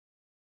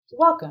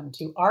Welcome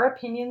to Our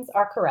Opinions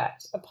Are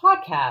Correct, a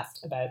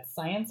podcast about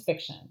science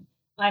fiction.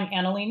 I'm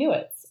Annalee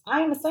Newitz.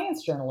 I'm a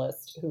science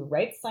journalist who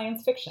writes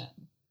science fiction.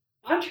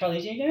 I'm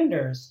Charlie Jane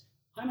Anders.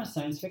 I'm a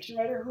science fiction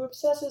writer who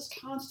obsesses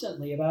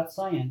constantly about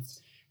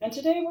science. And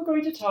today we're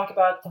going to talk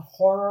about the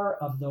horror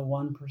of the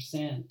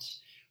 1%.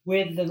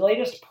 With the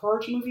latest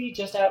Purge movie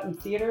just out in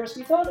theaters,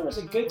 we thought it was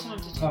a good time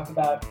to talk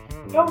about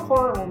how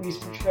horror movies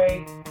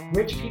portray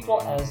rich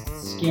people as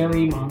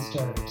scary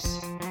monsters.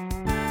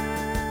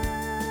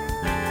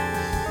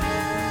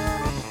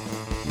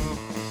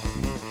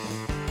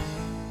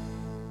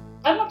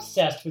 I'm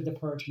obsessed with the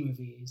Purge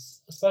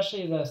movies,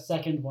 especially the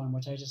second one,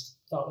 which I just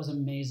thought was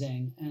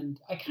amazing. And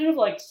I kind of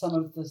liked some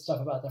of the stuff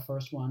about the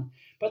first one.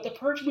 But the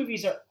Purge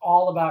movies are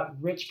all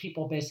about rich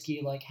people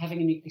basically like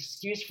having an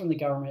excuse from the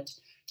government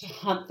to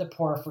hunt the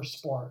poor for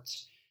sport.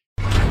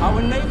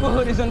 Our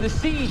neighborhood is under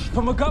siege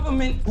from a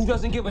government who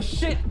doesn't give a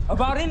shit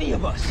about any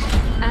of us.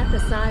 At the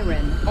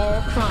Siren,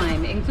 all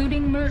crime,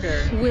 including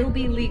murder, will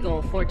be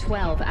legal for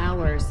 12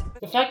 hours.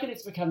 The fact that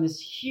it's become this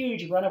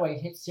huge runaway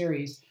hit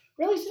series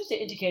really seems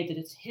to indicate that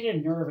it's hit a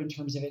nerve in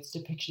terms of its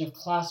depiction of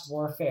class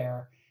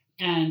warfare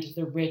and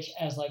the rich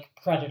as like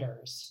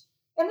predators.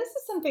 And this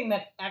is something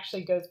that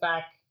actually goes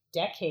back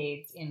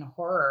decades in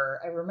horror.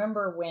 I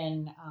remember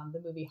when the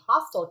movie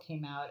Hostel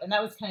came out, and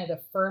that was kind of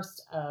the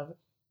first of,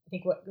 I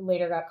think, what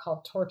later got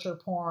called torture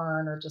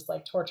porn or just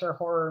like torture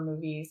horror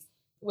movies,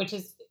 which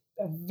is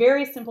a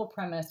very simple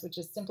premise, which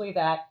is simply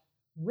that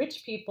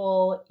rich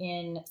people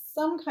in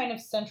some kind of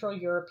Central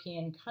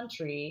European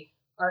country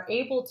are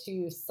able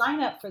to sign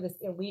up for this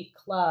elite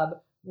club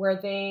where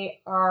they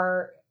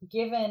are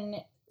given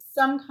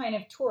some kind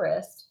of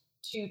tourist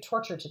to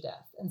torture to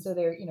death. And so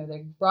they're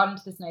brought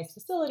into this nice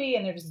facility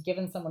and they're just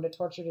given someone to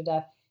torture to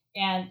death.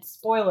 And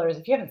spoilers,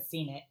 if you haven't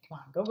seen it, come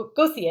on,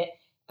 go see it.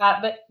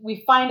 But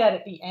we find out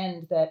at the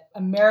end that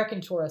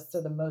American tourists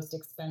are the most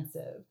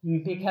expensive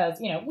because,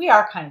 we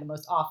are kind of the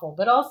most awful,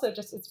 but also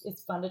just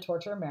it's fun to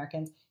torture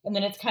Americans. And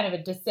then it's kind of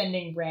a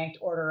descending ranked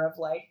order of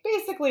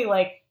basically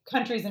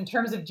countries in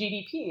terms of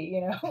GDP,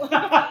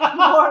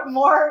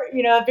 more,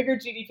 a bigger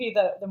GDP,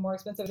 the more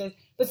expensive it is.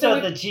 But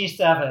so the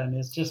G7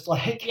 is just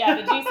like... Yeah,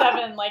 the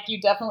G7, you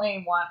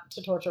definitely want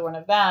to torture one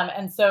of them.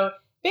 And so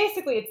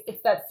basically,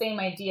 it's that same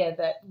idea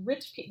that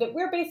that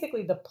we're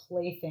basically the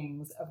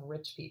playthings of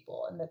rich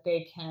people, and that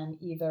they can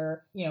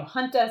either,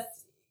 hunt us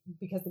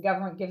because the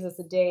government gives us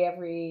a day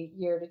every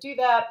year to do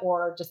that,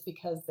 or just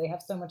because they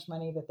have so much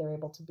money that they're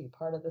able to be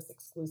part of this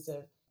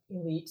exclusive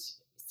elite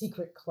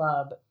secret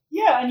club.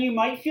 Yeah, and you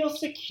might feel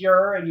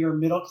secure in your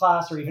middle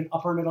class or even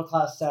upper middle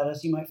class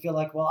status. You might feel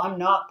like, well, I'm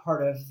not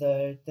part of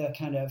the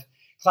kind of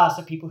class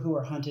of people who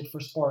are hunted for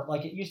sport.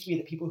 Like it used to be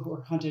that people who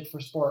were hunted for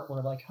sport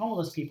were like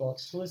homeless people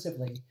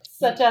exclusively.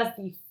 Such as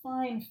the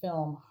fine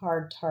film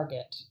Hard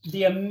Target.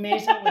 The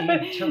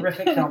amazingly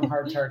terrific film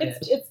Hard Target.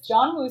 It's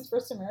John Woo's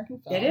first American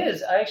film. It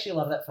is. I actually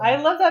love that film. I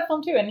love that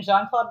film too. And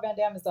Jean-Claude Van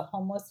Damme is a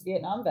homeless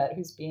Vietnam vet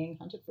who's being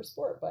hunted for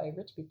sport by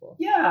rich people.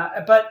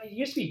 Yeah, but it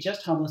used to be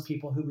just homeless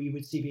people who we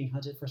would see being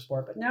hunted for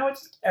sport. But now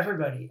it's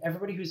everybody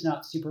who's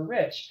not super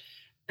rich.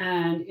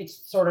 And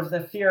it's sort of the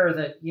fear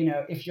that,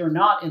 if you're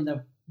not in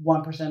the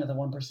 1% of the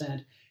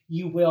 1%,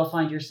 you will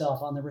find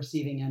yourself on the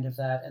receiving end of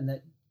that, and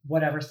that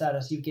whatever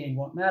status you gain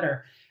won't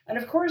matter. And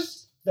of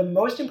course, the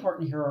most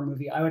important horror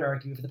movie, I would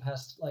argue, for the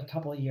past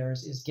couple of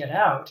years is Get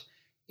Out,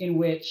 in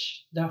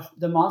which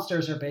the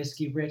monsters are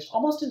basically rich,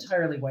 almost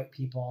entirely white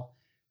people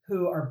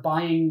who are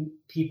buying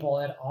people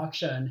at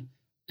auction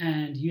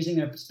and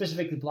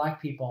specifically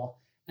black people,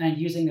 and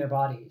using their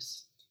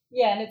bodies.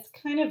 Yeah, and it's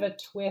kind of a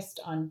twist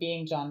on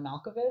Being John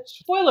Malkovich.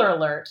 Spoiler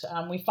alert,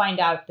 we find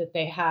out that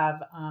they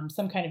have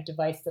some kind of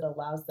device that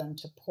allows them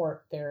to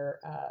port their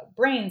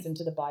brains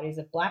into the bodies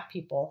of black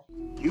people.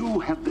 You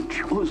have been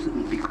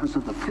chosen because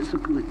of the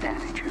physical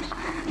advantages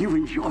you've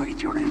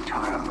enjoyed your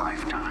entire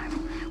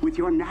lifetime. With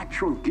your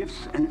natural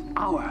gifts and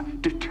our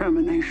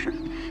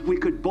determination, we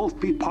could both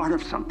be part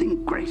of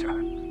something greater,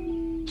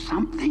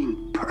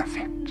 something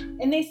perfect.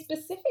 And they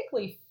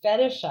specifically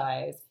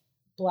fetishize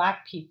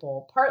Black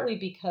people, partly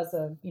because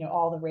of,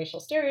 all the racial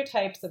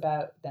stereotypes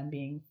about them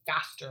being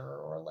faster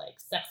or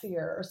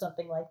sexier or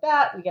something like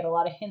that. We get a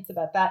lot of hints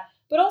about that,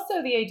 but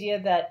also the idea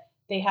that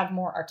they have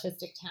more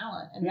artistic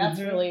talent. And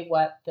that's really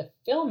what the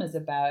film is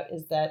about,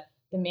 is that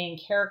the main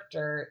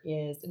character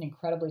is an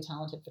incredibly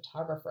talented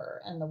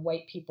photographer, and the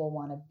white people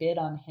want to bid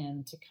on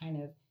him to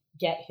kind of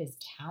get his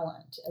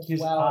talent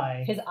his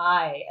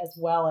eye, as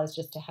well as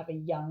just to have a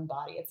young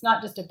body. It's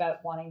not just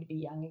about wanting to be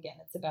young again.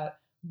 It's about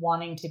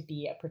wanting to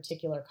be a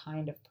particular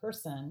kind of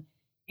person.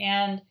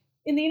 And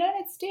in the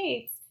United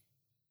States,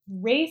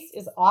 race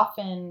is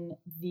often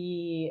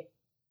the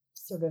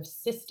sort of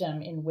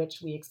system in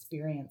which we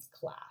experience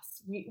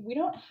class. We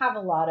don't have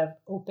a lot of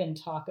open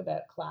talk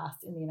about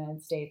class in the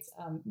United States.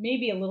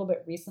 Maybe a little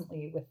bit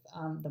recently with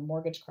the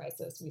mortgage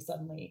crisis, we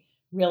suddenly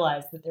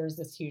realized that there's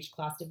this huge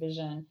class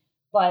division.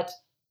 But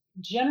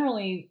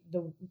generally,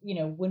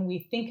 when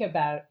we think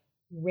about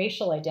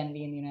racial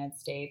identity in the United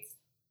States,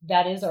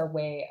 that is our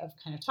way of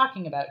kind of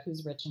talking about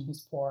who's rich and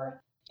who's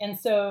poor. And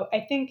so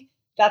I think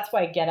that's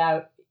why Get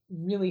Out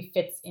really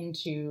fits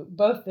into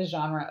both the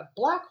genre of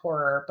Black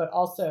horror, but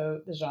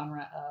also the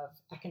genre of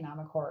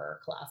economic horror,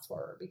 class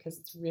horror, because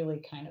it's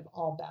really kind of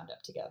all bound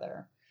up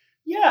together.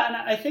 Yeah, and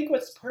I think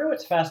part of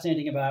what's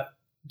fascinating about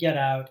Get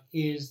Out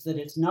is that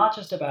it's not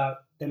just about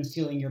them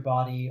stealing your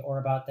body or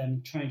about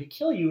them trying to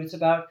kill you. It's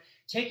about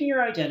taking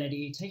your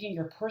identity, taking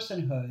your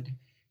personhood,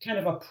 kind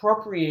of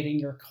appropriating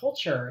your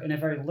culture in a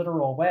very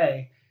literal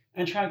way,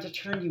 and trying to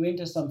turn you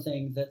into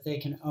something that they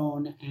can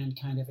own and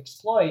kind of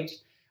exploit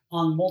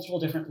on multiple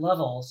different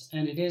levels.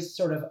 And it is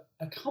sort of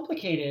a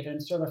complicated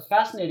and sort of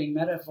fascinating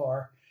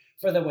metaphor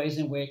for the ways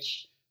in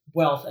which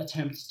wealth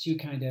attempts to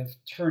kind of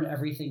turn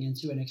everything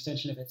into an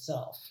extension of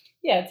itself.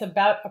 Yeah, it's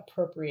about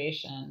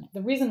appropriation.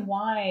 The reason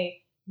why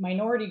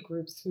minority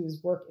groups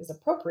whose work is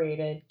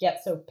appropriated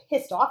get so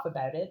pissed off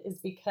about it is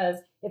because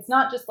it's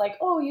not just like,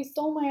 oh, you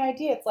stole my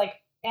idea. It's like,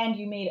 and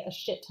you made a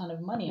shit ton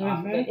of money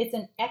off of it. It's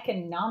an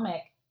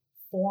economic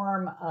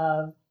form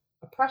of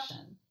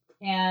oppression.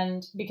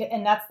 And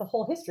that's the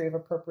whole history of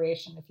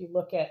appropriation. If you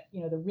look at,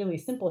 the really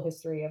simple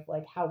history of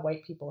like how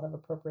white people have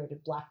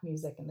appropriated Black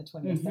music in the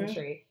 20th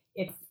century,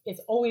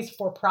 it's always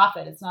for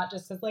profit. It's not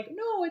just because like,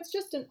 no, it's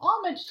just an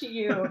homage to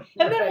you,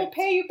 and then we'll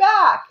pay you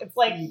back. It's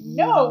like,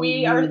 no,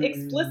 we are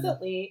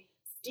explicitly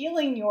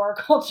stealing your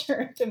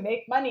culture to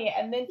make money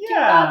and then do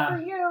that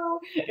for you.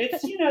 It's,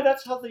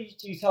 that's how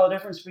you tell the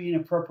difference between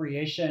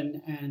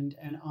appropriation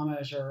and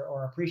homage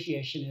or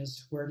appreciation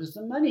is, where does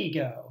the money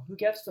go? Who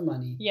gets the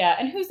money? Yeah,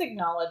 and who's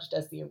acknowledged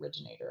as the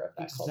originator of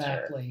that culture.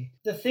 Exactly.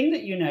 The thing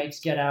that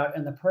unites Get Out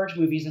and the Purge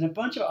movies and a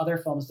bunch of other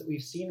films that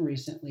we've seen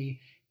recently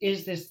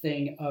is this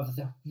thing of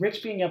the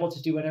rich being able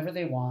to do whatever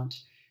they want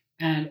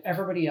and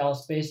everybody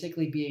else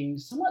basically being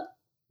somewhat,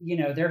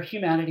 their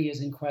humanity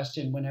is in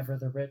question whenever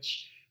the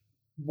rich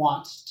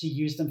want to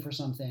use them for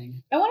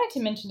something. I wanted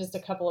to mention just a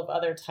couple of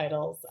other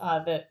titles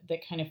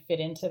that kind of fit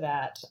into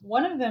that.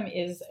 One of them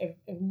is a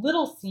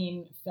little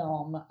scene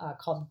film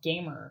called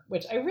Gamer,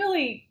 which I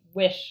really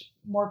wish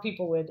more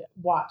people would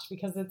watch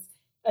because it's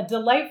a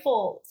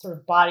delightful sort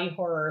of body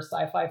horror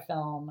sci-fi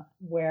film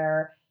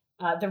where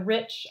the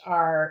rich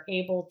are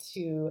able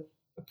to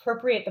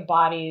appropriate the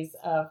bodies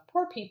of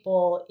poor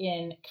people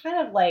in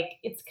kind of like,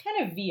 it's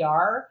kind of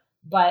VR,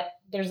 but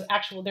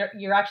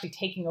you're actually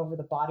taking over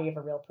the body of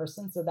a real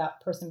person. So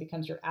that person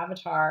becomes your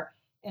avatar.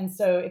 And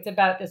so it's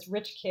about this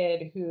rich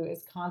kid who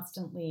is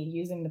constantly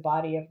using the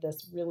body of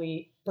this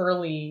really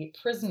burly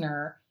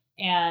prisoner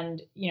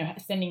and,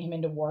 sending him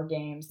into war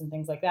games and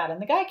things like that.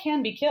 And the guy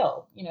can be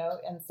killed,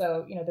 and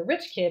so, the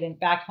rich kid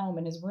back home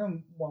in his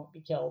room won't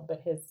be killed,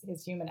 but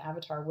his human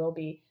avatar will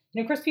be.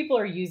 And of course, people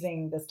are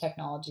using this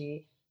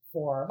technology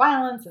for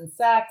violence and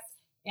sex.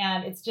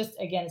 And it's just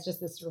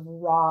this sort of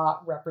raw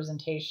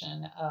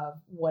representation of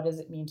what does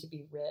it mean to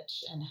be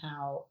rich and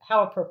how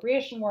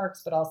appropriation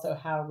works, but also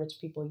how rich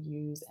people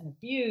use and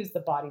abuse the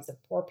bodies of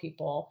poor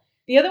people.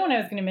 The other one I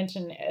was going to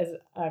mention is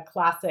a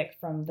classic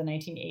from the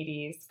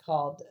 1980s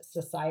called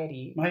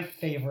Society. My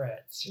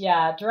favorite.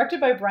 Yeah, directed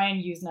by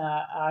Brian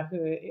Yuzna,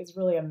 who is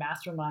really a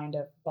mastermind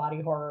of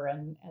body horror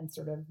and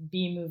sort of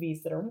B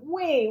movies that are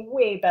way,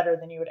 way better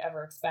than you would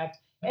ever expect.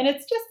 And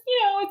it's just,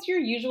 it's your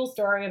usual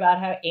story about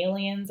how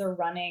aliens are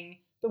running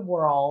the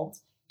world.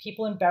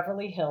 People in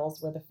Beverly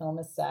Hills, where the film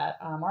is set,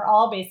 are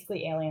all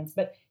basically aliens.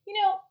 But,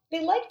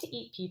 they like to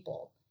eat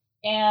people.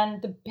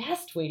 And the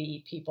best way to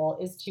eat people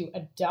is to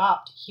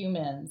adopt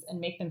humans and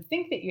make them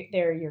think that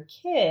they're your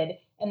kid.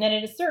 And then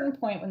at a certain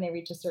point, when they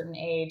reach a certain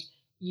age,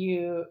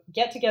 you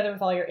get together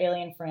with all your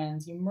alien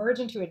friends. You merge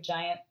into a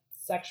giant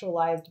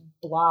sexualized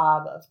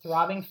blob of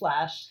throbbing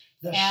flesh.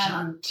 The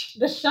Shunt.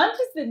 The Shunt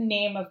is the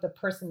name of the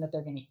person that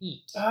they're going to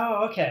eat.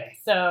 Oh, okay.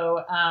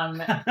 So,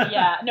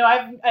 yeah. No,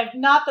 I've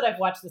not that I've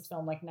watched this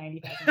film like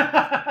 90,000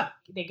 times.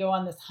 They go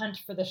on this hunt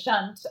for the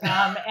Shunt,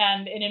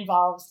 and it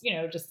involves,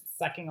 just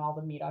sucking all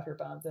the meat off your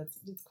bones.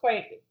 It's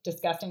quite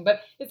disgusting. But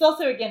it's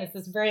also, again, it's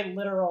this very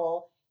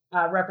literal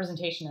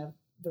representation of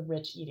the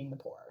rich eating the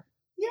poor.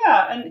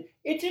 Yeah, and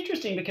it's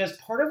interesting because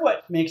part of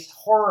what makes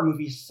horror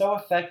movies so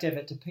effective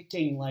at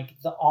depicting like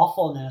the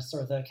awfulness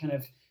or the kind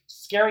of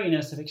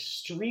scariness of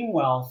extreme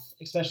wealth,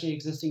 especially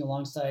existing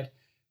alongside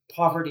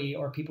poverty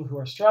or people who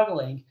are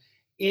struggling,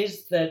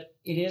 is that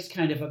it is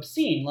kind of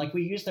obscene. Like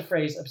we use the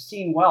phrase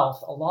obscene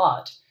wealth a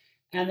lot.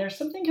 And there's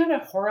something kind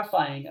of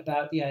horrifying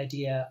about the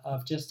idea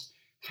of just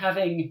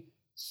having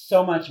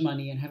so much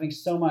money and having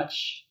so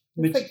much...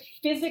 It's like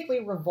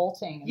physically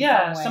revolting.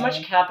 Yeah, so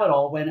much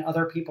capital when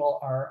other people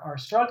are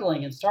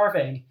struggling and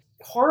starving.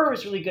 Horror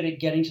is really good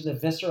at getting to the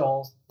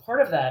visceral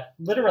part of that,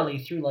 literally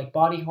through like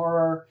body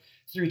horror,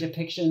 through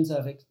depictions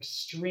of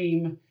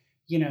extreme,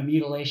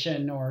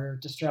 mutilation or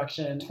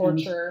destruction.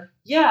 Torture.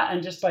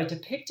 And just by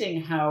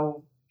depicting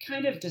how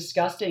kind of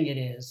disgusting it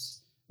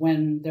is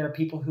when there are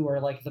people who are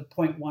like the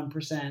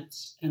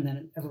 0.1% and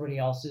then everybody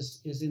else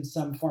is in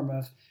some form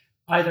of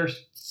either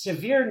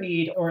severe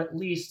need or at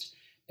least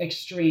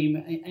extreme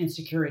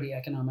insecurity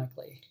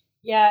economically.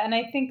 Yeah, and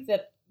I think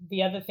that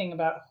the other thing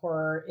about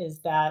horror is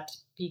that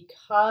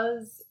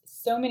because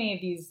so many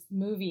of these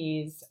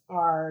movies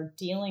are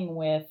dealing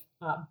with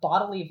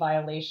bodily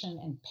violation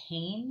and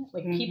pain,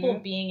 like people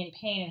being in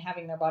pain and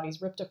having their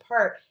bodies ripped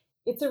apart,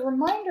 it's a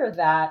reminder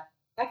that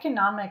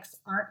economics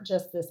aren't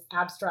just this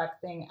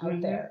abstract thing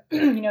out there.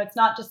 It's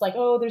not just like,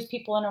 oh, there's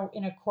people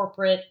in a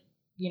corporate,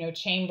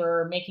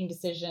 chamber making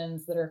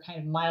decisions that are kind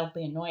of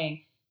mildly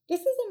annoying.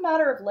 This is a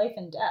matter of life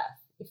and death.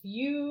 If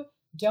you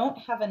don't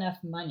have enough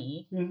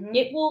money,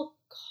 it will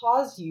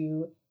cause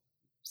you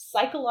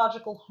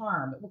psychological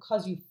harm. It will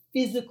cause you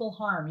physical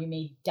harm. You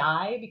may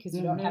die because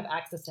you don't have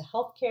access to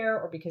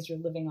healthcare or because you're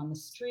living on the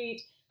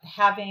street.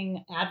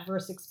 Having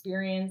adverse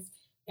experience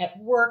at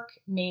work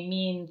may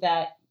mean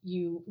that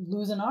you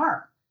lose an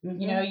arm.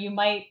 You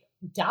might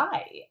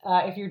die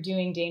if you're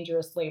doing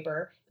dangerous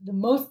labor. The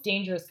most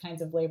dangerous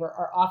kinds of labor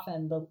are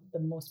often the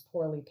most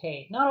poorly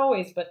paid. Not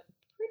always, but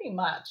pretty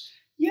much.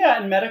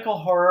 Yeah, and medical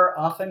horror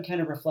often kind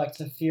of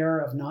reflects a fear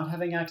of not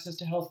having access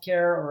to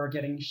healthcare or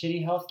getting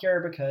shitty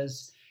healthcare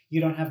because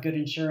you don't have good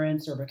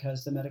insurance or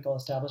because the medical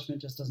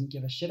establishment just doesn't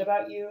give a shit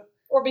about you.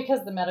 Or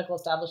because the medical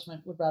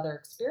establishment would rather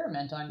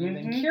experiment on you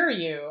than cure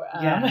you.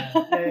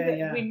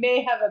 Yeah. We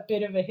may have a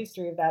bit of a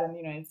history of that in the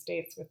United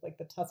States with like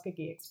the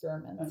Tuskegee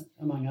experiments.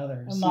 Among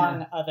others.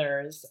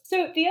 Others.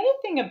 So the other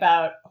thing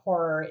about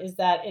horror is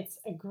that it's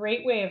a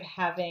great way of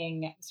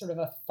having sort of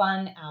a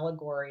fun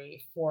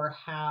allegory for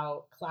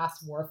how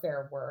class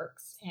warfare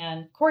works.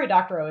 And Cory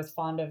Doctorow is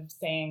fond of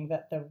saying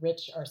that the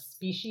rich are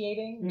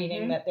speciating,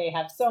 meaning that they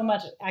have so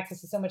much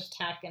access to so much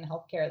tech and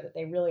healthcare that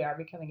they really are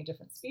becoming a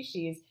different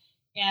species.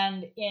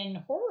 And in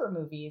horror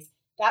movies,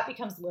 that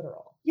becomes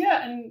literal.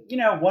 Yeah, and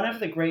one of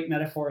the great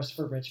metaphors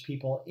for rich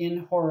people in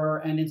horror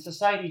and in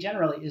society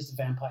generally is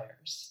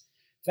vampires.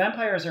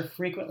 Vampires are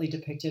frequently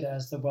depicted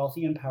as the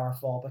wealthy and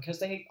powerful because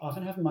they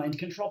often have mind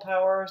control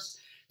powers.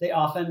 They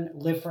often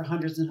live for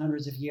hundreds and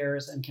hundreds of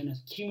years and can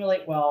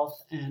accumulate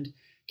wealth and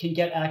can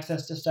get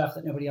access to stuff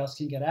that nobody else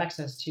can get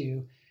access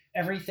to.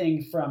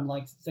 Everything from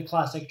like the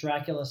classic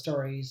Dracula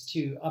stories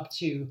to up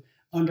to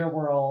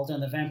Underworld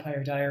and the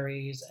Vampire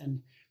Diaries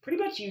and pretty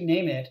much you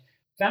name it.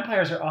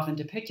 Vampires are often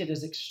depicted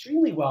as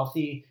extremely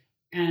wealthy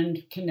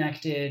and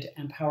connected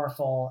and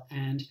powerful,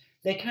 and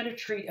they kind of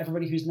treat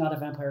everybody who's not a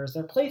vampire as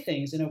their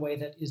playthings in a way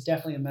that is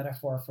definitely a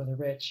metaphor for the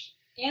rich.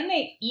 And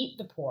they eat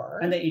the poor.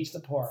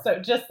 So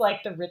just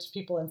like the rich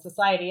people in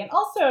society. And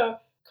also,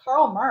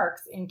 Karl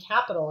Marx in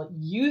Capital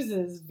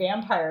uses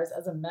vampires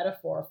as a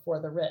metaphor for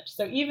the rich.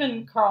 So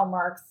even Karl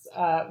Marx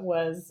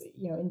was,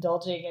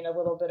 indulging in a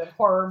little bit of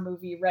horror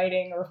movie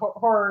writing or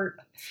horror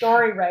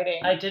story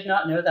writing. I did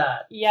not know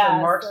that. Yeah,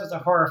 so Marx was a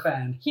horror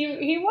fan.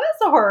 He was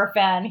a horror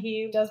fan.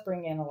 He does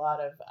bring in a lot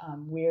of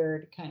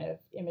weird kind of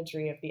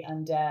imagery of the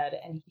undead,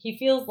 and he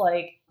feels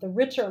like the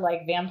rich are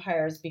like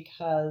vampires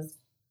because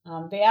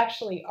they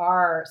actually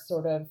are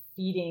sort of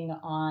feeding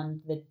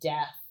on the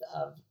death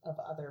of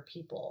other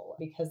people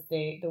because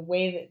the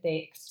way that they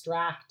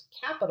extract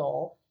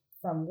capital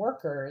from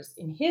workers,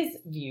 in his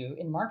view,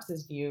 in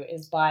Marx's view,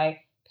 is by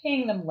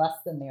paying them less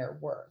than they're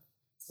worth.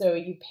 So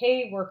you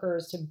pay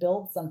workers to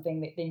build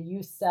something that then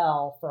you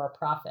sell for a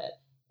profit,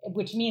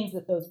 which means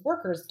that those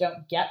workers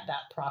don't get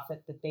that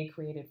profit that they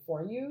created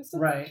for you.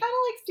 So It's kind of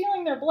like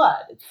stealing their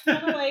blood. It's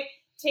kind of like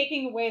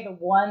taking away the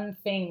one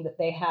thing that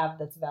they have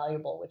that's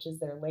valuable, which is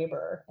their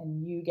labor,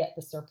 and you get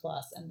the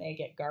surplus and they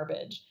get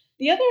garbage.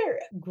 The other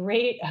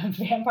great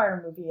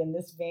vampire movie in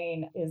this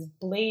vein is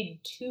Blade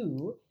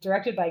 2,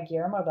 directed by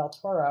Guillermo del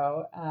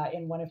Toro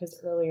in one of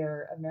his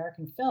earlier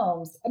American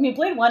films. I mean,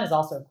 Blade 1 is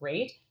also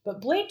great,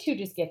 but Blade 2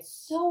 just gets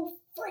so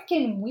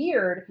freaking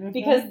weird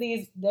because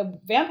the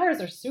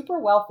vampires are super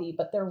wealthy,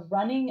 but they're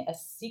running a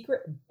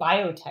secret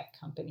biotech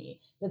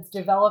company that's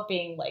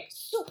developing like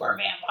super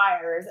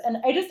vampires. And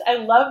I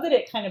love that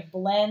it kind of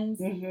blends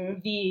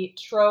the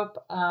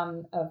trope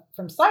from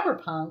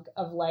cyberpunk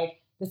of like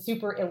the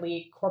super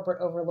elite corporate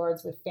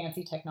overlords with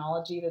fancy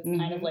technology that's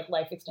kind of like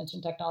life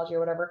extension technology or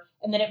whatever.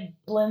 And then it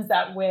blends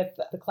that with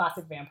the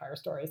classic vampire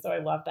story. So I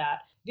love that.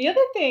 The other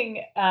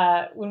thing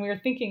when we were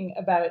thinking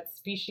about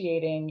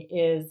speciating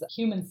is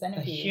Human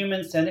Centipede. The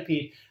Human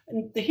Centipede.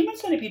 And the Human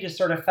Centipede is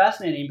sort of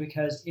fascinating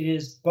because it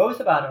is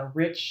both about a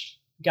rich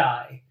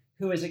guy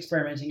who is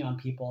experimenting on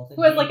people.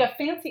 Who has like a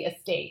fancy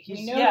estate.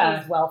 He's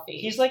wealthy.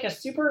 He's like a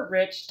super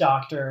rich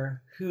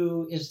doctor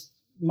who is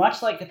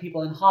much like the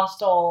people in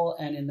Hostel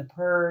and in The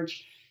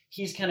Purge.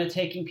 He's kind of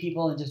taking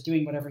people and just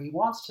doing whatever he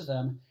wants to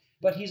them.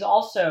 But he's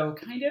also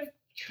kind of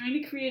trying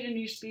to create a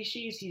new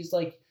species. He's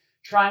like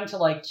trying to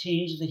like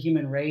change the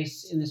human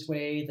race in this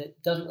way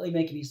that doesn't really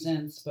make any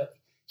sense. But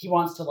he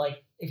wants to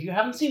like, if you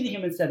haven't seen The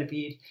Human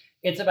Centipede,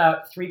 it's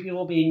about three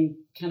people being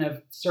kind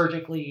of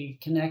surgically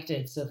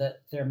connected so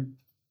that their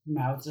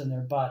mouths and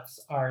their butts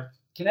are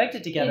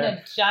connected together. In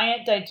a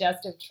giant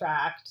digestive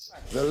tract.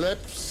 The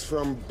lips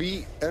from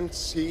B and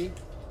C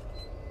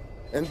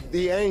and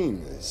the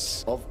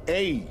anus of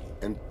A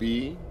and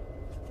B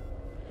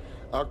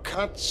are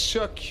cut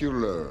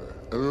circular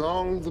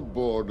along the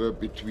border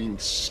between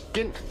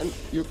skin and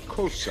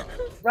mucosa.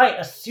 Right,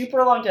 a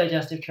super long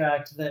digestive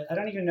tract that I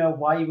don't even know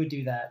why you would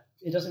do that.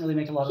 It doesn't really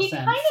make a lot of He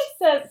sense. kind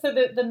of says, so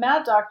the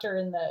mad doctor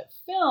in the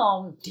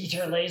film,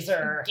 Dieter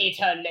Laser,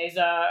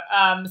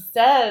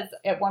 says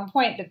at one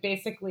point that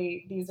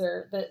basically these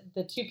are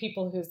the two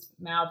people whose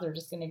mouths are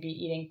just going to be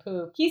eating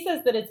poop. He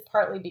says that it's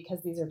partly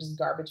because these are just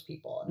garbage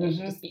people and they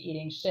should just be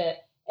eating shit,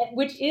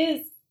 which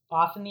is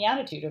often the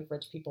attitude of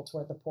rich people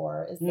toward the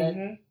poor, is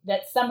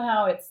that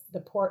somehow it's the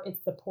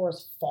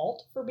poor's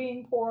fault for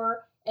being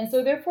poor. And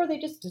so therefore they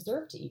just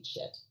deserve to eat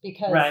shit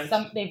because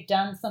they've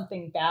done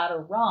something bad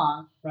or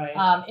wrong,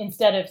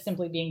 instead of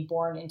simply being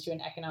born into an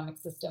economic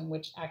system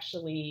which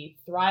actually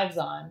thrives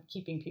on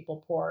keeping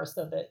people poor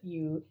so that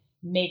you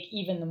make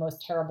even the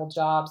most terrible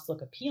jobs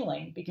look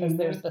appealing because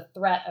there's the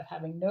threat of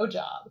having no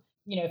job.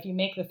 You know, if you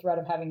make the threat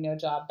of having no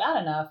job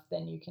bad enough,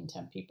 then you can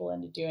tempt people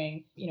into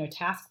doing,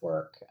 task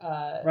work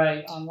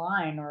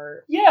online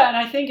or... Yeah, and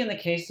I think in the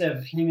case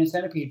of Human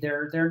Centipede,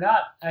 they're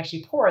not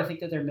actually poor. I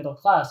think that they're middle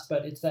class,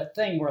 but it's that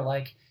thing where,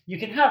 like, you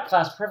can have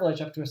class privilege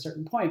up to a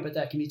certain point, but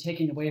that can be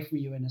taken away from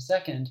you in a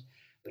second.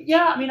 But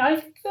yeah, I mean, I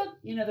think that,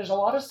 there's a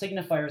lot of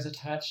signifiers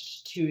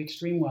attached to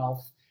extreme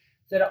wealth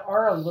that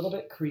are a little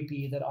bit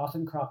creepy, that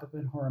often crop up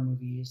in horror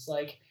movies,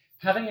 like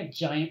having a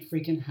giant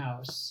freaking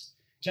house.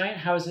 Giant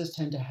houses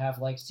tend to have,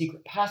 like,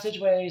 secret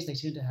passageways. They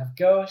tend to have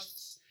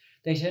ghosts.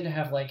 They tend to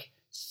have, like,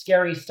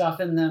 scary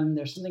stuff in them.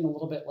 There's something a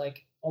little bit,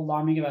 like,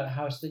 alarming about a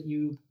house that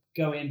you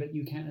go in, but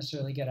you can't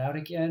necessarily get out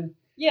again.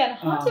 Yeah, and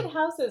haunted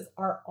houses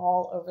are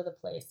all over the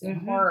place in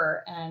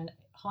horror. And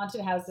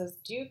haunted houses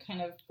do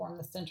kind of form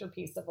the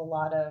centerpiece of a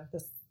lot of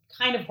this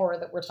kind of horror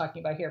that we're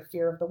talking about here,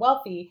 fear of the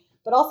wealthy,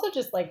 but also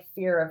just like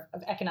fear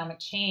of economic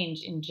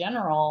change in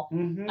general.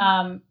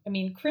 I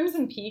mean,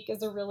 Crimson Peak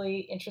is a really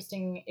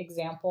interesting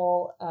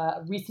example,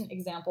 a recent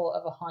example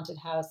of a haunted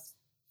house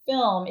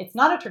film. It's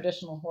not a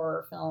traditional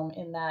horror film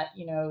in that,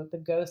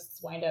 the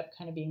ghosts wind up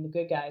kind of being the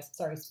good guys.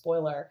 Sorry,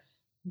 spoiler.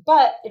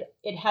 But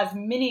it has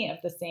many of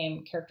the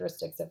same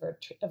characteristics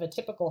of a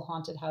typical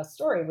haunted house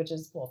story, which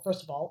is, well,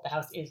 first of all, the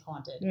house is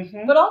haunted.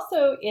 But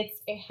also it's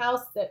a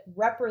house that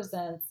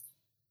represents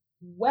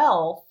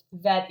wealth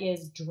that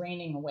is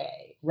draining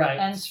away. Right.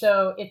 And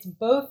so it's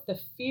both the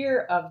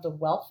fear of the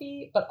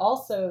wealthy, but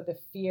also the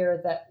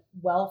fear that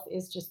wealth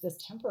is just this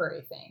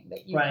temporary thing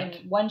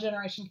that one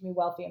generation can be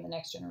wealthy and the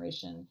next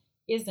generation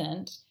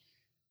isn't.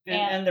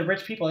 And the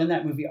rich people in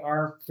that movie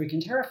are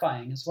freaking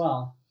terrifying as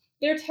well.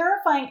 They're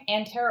terrifying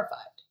and terrified.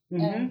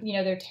 And,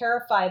 they're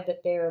terrified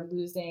that they're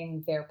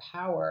losing their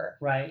power.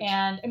 Right.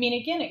 And I mean,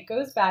 again, it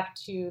goes back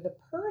to the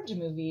Purge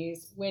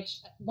movies, which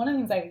one of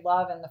the things I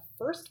love in the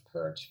first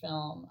Purge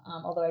film,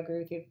 although I agree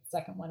with you, the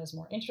second one is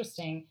more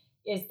interesting,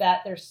 is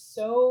that there's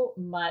so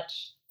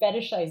much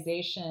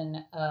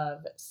fetishization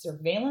of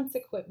surveillance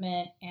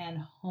equipment and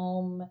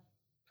home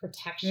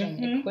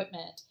protection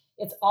equipment.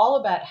 It's all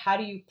about how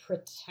do you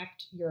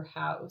protect your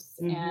house.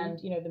 And,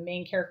 the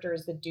main character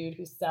is the dude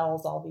who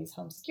sells all these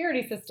home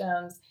security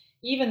systems.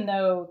 Even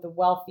though the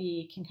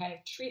wealthy can kind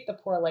of treat the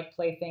poor like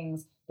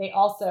playthings, they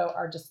also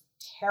are just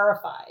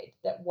terrified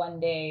that one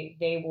day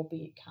they will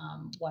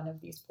become one of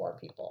these poor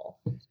people.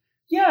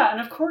 Yeah, and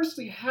of course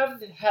we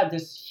have had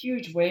this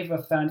huge wave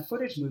of found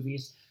footage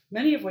movies,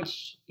 many of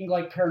which,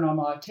 like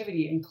Paranormal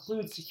Activity,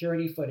 include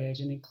security footage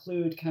and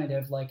include kind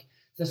of like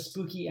the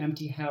spooky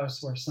empty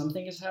house where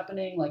something is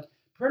happening. Like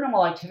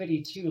Paranormal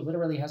Activity 2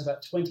 literally has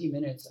about 20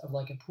 minutes of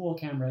like a pool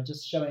camera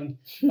just showing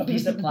a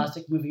piece of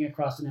plastic moving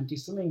across an empty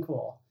swimming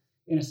pool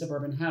in a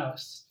suburban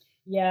house.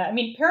 Yeah, I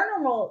mean,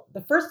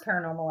 the first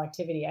Paranormal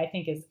Activity, I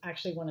think, is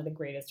actually one of the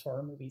greatest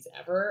horror movies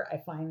ever. I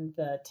find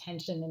the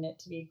tension in it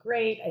to be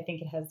great. I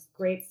think it has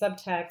great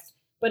subtext,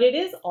 but it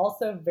is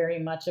also very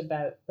much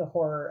about the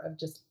horror of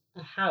just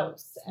a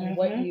house and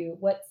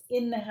what's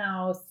in the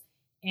house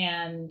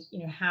and,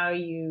 how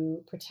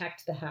you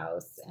protect the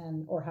house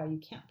or how you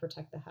can't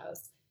protect the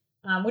house,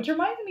 which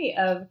reminds me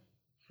of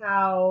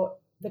how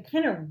the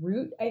kind of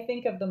root, I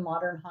think, of the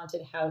modern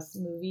haunted house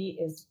movie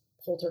is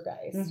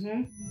Poltergeist.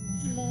 They're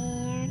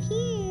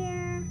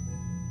here.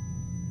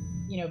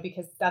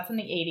 Because that's in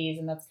the 80s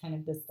and that's kind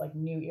of this like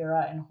new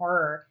era in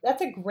horror.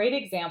 That's a great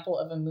example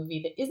of a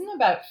movie that isn't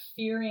about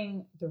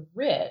fearing the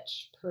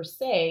rich per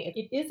se.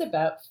 It is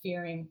about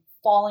fearing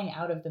falling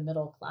out of the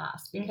middle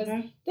class because the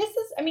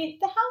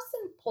house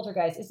in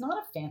Poltergeist is not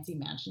a fancy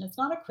mansion. It's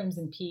not a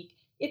Crimson Peak.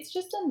 It's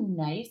just a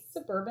nice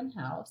suburban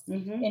house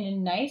in a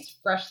nice,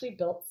 freshly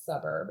built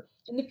suburb.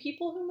 And the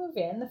people who move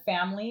in, the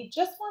family,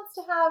 just wants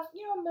to have,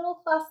 a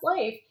middle-class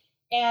life.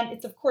 And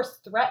it's, of course,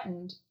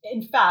 threatened,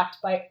 in fact,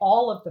 by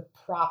all of the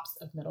props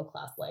of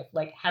middle-class life,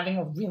 like having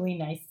a really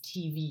nice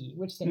TV,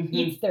 which then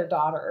eats their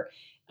daughter,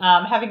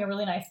 having a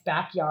really nice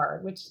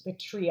backyard, which the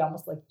tree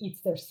almost like eats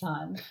their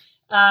son.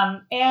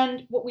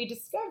 And what we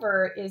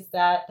discover is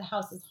that the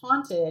house is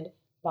haunted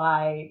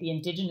by the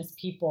indigenous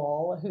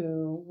people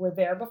who were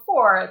there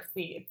before.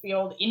 It's the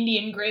old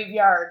Indian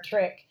graveyard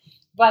trick.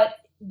 But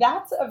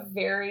that's a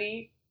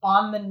very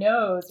on the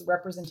nose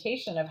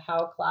representation of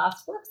how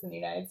class works in the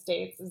United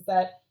States, is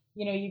that,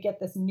 you get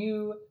this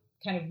new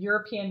kind of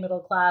European middle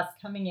class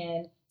coming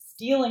in,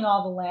 stealing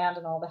all the land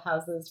and all the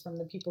houses from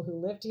the people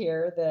who lived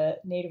here, the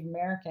Native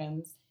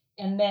Americans,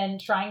 and then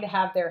trying to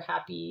have their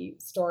happy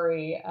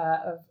story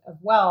of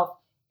wealth.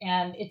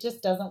 And it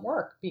just doesn't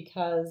work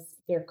because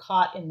they're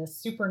caught in this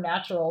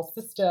supernatural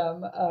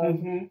system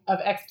of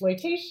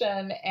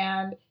exploitation.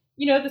 And,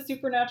 the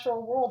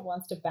supernatural world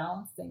wants to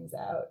balance things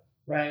out.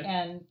 Right.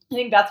 And I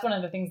think that's one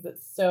of the things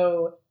that's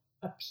so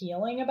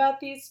appealing about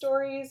these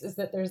stories, is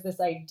that there's this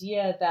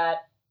idea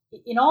that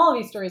in all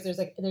of these stories, there's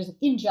an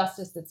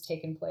injustice that's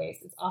taken place.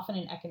 It's often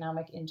an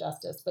economic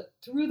injustice, but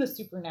through the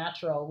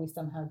supernatural, we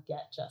somehow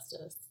get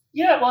justice.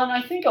 Yeah, well, and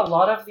I think a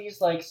lot of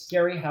these like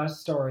scary house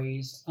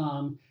stories,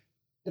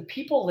 the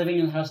people living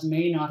in the house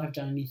may not have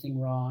done anything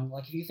wrong.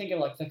 Like if you think of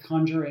like The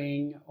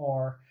Conjuring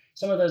or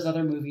some of those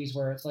other movies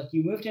where it's like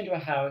you moved into a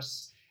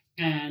house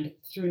and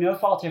through no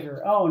fault of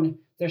your own,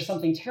 there's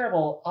something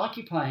terrible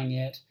occupying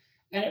it.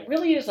 And it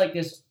really is like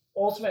this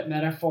ultimate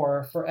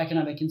metaphor for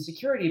economic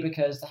insecurity,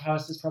 because the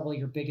house is probably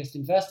your biggest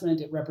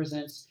investment. It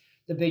represents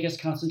the biggest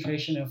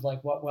concentration of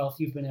like what wealth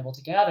you've been able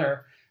to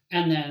gather.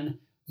 And then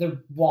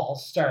the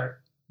walls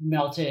start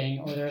melting,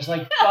 or there's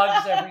like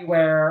bugs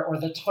everywhere, or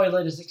the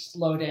toilet is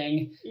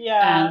exploding.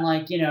 Yeah. And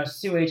like,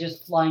 sewage is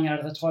flying out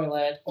of the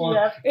toilet.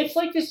 Or it's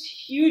like this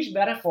huge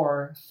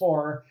metaphor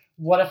for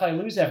what if I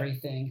lose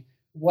everything?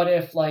 What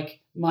if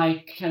like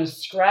my kind of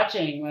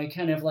scratching, my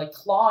kind of like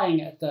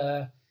clawing at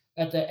the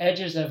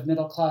edges of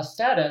middle class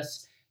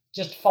status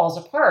just falls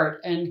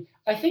apart. And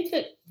I think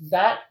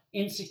that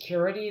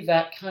insecurity,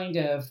 that kind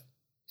of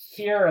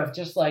fear of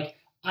just like,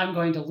 I'm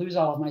going to lose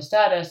all of my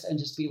status and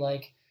just be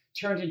like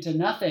turned into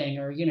nothing,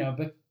 or,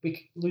 but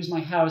lose my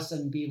house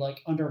and be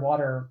like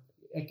underwater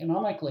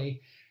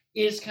economically,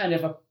 is kind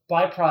of a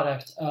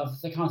byproduct of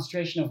the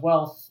concentration of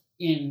wealth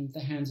in the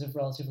hands of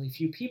relatively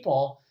few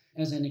people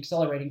as an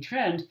accelerating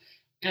trend.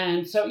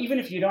 And so even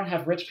if you don't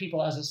have rich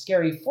people as a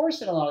scary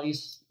force in a lot of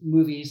these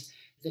movies,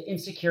 the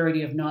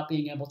insecurity of not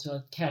being able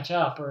to catch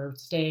up or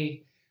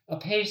stay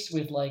apace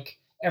with like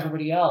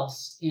everybody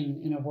else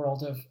in a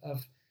world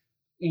of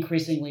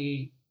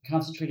increasingly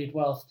concentrated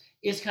wealth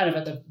is kind of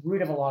at the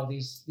root of a lot of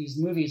these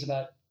movies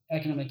about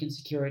economic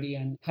insecurity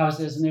and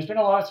houses. And there's been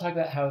a lot of talk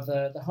about how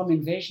the Home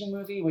Invasion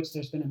movie, which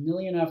there's been a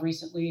million of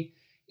recently,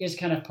 is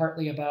kind of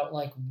partly about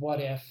like, what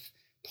if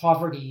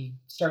poverty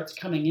starts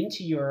coming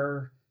into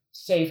your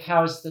safe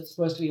house that's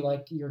supposed to be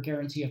like your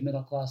guarantee of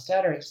middle class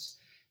status.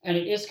 And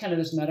it is kind of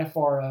this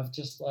metaphor of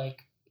just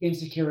like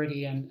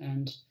insecurity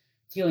and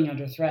feeling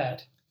under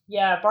threat.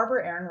 Yeah,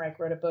 Barbara Ehrenreich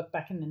wrote a book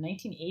back in the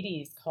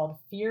 1980s called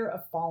Fear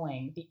of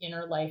Falling, The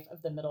Inner Life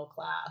of the Middle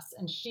Class.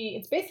 And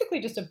it's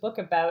basically just a book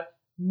about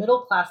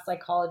middle class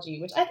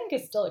psychology, which I think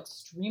is still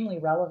extremely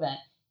relevant,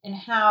 and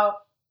how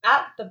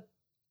at the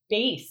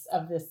base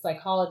of this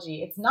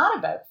psychology, it's not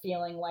about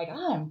feeling like,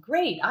 I'm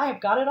great, I've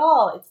got it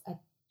all. It's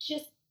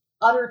just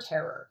utter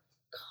terror,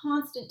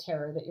 constant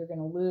terror that you're going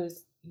to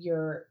lose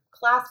your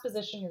class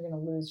position, you're going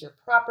to lose your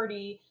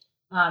property,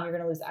 you're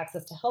going to lose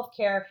access to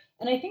healthcare.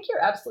 And I think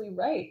you're absolutely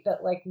right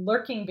that like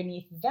lurking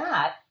beneath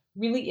that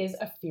really is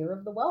a fear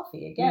of the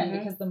wealthy, again,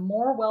 because the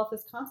more wealth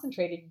is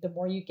concentrated, the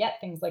more you get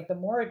things like the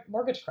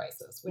mortgage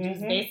crisis, which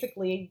is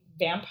basically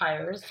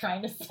vampires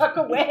trying to suck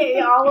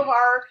away all of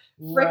our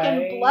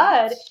frickin'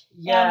 blood.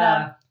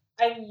 Yeah.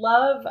 And I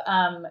love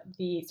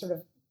the sort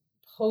of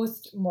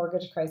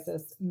post-mortgage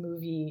crisis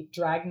movie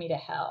Drag Me to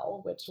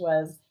Hell, which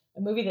was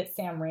a movie that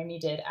Sam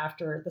Raimi did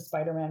after the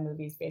Spider-Man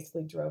movies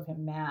basically drove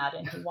him mad,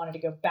 and he wanted to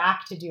go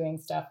back to doing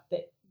stuff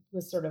that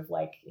was sort of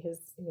like his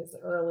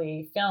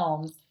early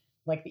films,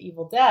 like The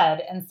Evil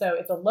Dead. And so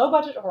it's a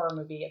low-budget horror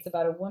movie. It's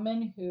about a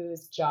woman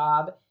whose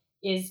job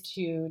is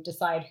to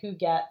decide who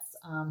gets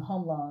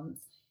home loans.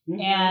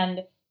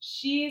 And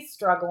she's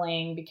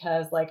struggling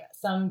because like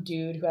some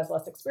dude who has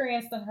less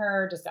experience than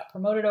her just got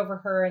promoted over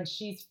her, and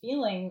she's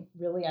feeling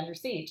really under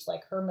siege.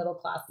 Like her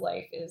middle-class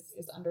life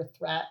is under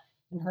threat,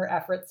 and her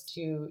efforts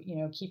to,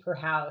 keep her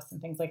house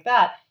and things like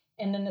that.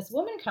 And then this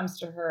woman comes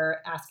to her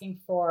asking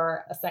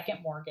for a second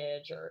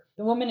mortgage, or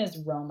the woman is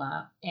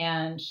Roma,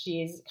 and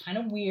she's kind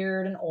of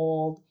weird and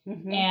old.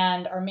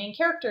 And our main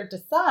character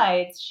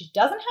decides she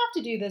doesn't have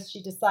to do this.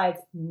 She decides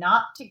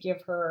not to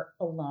give her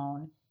a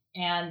loan.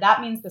 And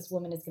that means this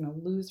woman is going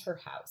to lose her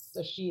house.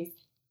 So she's,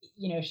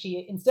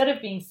 she, instead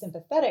of being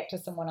sympathetic to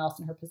someone else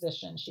in her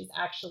position, she's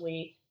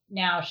actually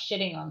now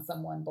shitting on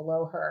someone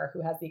below her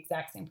who has the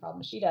exact same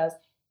problem she does.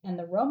 And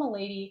the Roma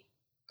lady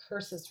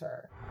curses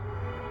her.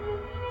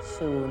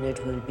 Soon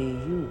it will be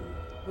you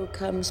who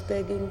comes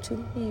begging to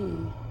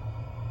me.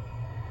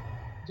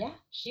 Yeah,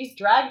 she's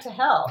dragged to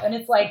hell. And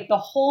it's like the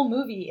whole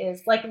movie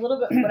is like a little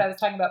bit what I was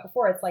talking about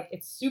before. It's like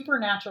it's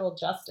supernatural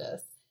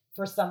justice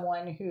for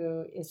someone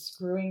who is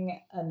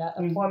screwing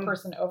a poor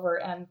person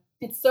over. And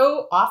it's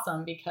so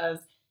awesome because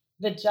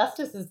the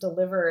justice is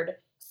delivered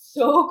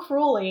so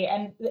cruelly.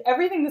 And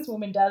everything this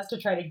woman does to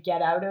try to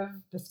get out of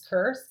this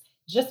curse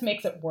just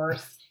makes it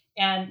worse.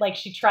 And like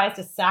she tries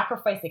to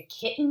sacrifice a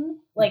kitten.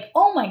 Like,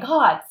 oh my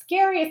God,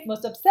 scariest,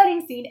 most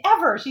upsetting scene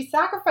ever. She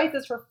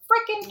sacrifices her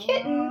freaking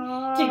kitten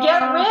to get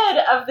rid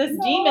of this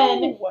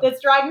demon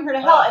that's driving her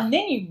to hell. And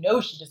then you know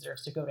she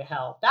deserves to go to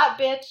hell. That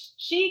bitch,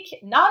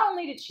 not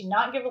only did she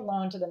not give a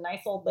loan to the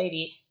nice old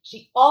lady,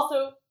 she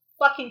also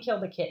fucking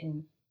killed a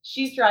kitten.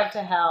 She's dragged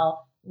to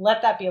hell.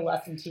 Let that be a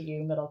lesson to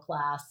you, middle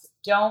class.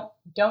 Don't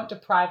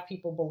deprive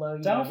people below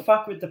you. Don't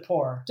fuck with the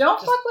poor. Don't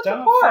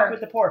fuck with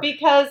the poor.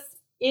 Because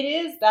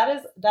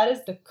that is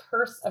the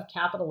curse of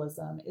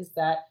capitalism, is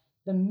that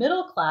the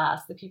middle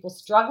class, the people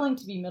struggling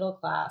to be middle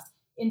class,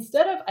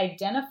 instead of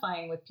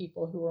identifying with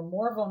people who are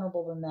more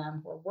vulnerable than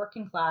them, who are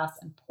working class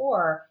and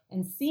poor,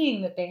 and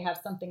seeing that they have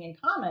something in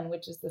common,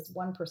 which is this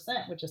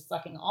 1%, which is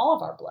sucking all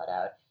of our blood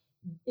out,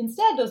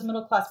 instead, those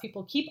middle class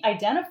people keep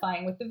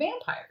identifying with the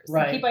vampires.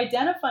 Right. They keep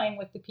identifying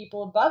with the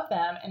people above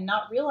them and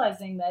not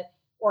realizing that,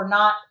 or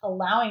not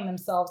allowing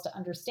themselves to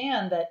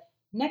understand that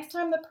next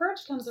time the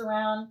purge comes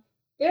around,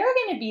 they're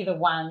going to be the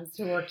ones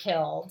who are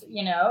killed,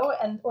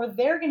 or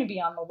they're going to be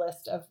on the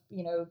list of,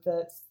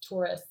 the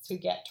tourists who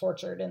get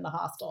tortured in the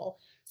hostel.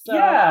 So,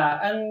 yeah,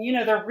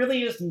 and there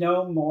really is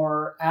no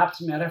more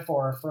apt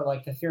metaphor for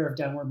like the fear of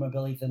downward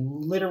mobility than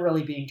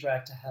literally being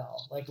dragged to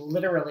hell. Like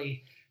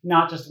literally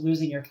not just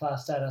losing your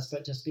class status,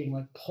 but just being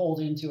like pulled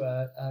into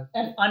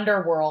an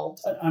underworld.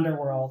 And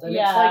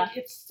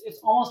it's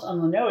almost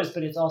on the nose,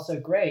 but it's also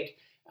great.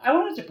 I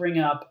wanted to bring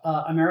up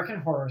American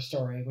Horror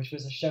Story, which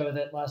was a show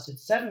that lasted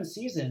 7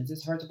 seasons.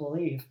 It's hard to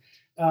believe.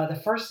 The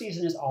first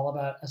season is all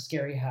about a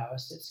scary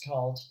house. It's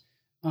called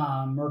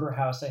Murder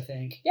House, I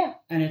think. Yeah.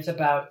 And it's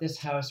about this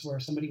house where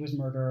somebody was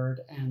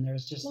murdered, and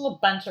there's just a little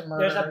bunch of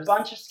murders. There's a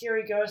bunch of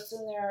scary ghosts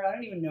in there. I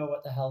don't even know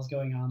what the hell's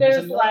going on. There's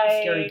a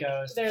million scary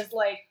ghosts. There's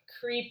like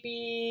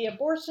creepy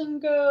abortion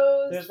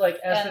ghosts. There's like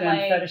S&M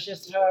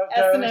fetishist ghosts.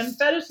 S&M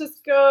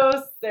fetishist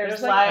ghosts.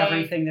 There's like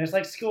everything. There's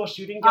like school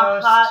shooting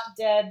ghosts. A hot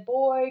dead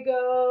boy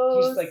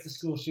ghost. He's like the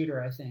school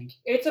shooter, I think.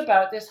 It's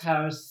about this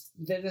house,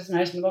 this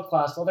nice middle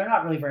class. Well, they're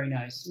not really very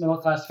nice. Middle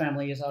class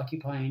family is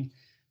occupying.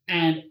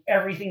 And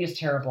everything is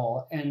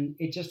terrible, and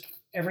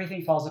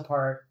everything falls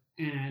apart,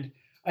 and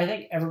I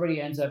think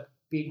everybody ends up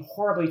being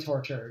horribly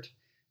tortured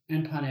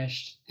and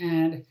punished,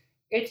 and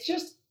it's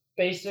just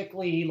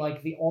basically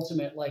like the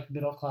ultimate like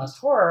middle class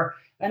horror.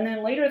 And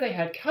then later they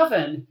had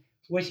Coven,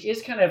 which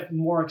is kind of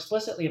more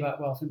explicitly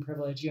about wealth and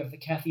privilege. You have the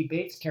Kathy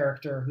Bates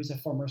character, who's a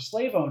former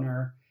slave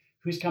owner,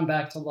 who's come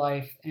back to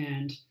life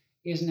and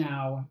is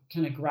now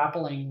kind of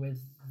grappling with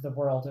the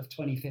world of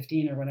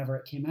 2015 or whenever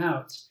it came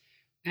out.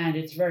 And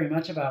it's very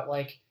much about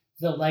like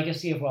the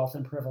legacy of wealth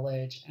and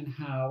privilege, and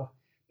how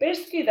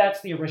basically that's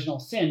the original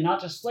sin,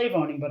 not just slave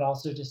owning, but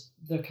also just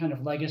the kind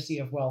of legacy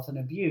of wealth and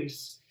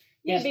abuse.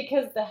 Yeah,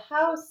 because the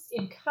house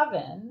in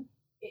Coven,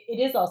 it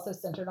is also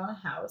centered on a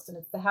house, and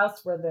it's the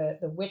house where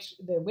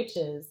the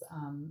witches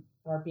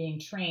are being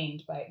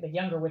trained by, the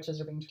younger witches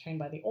are being trained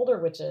by the older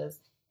witches.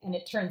 And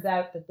it turns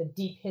out that the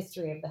deep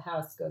history of the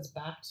house goes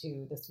back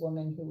to this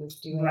woman who was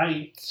doing...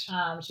 Right.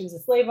 She was a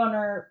slave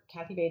owner,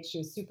 Kathy Bates. She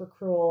was super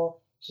cruel.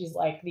 She's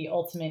like the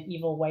ultimate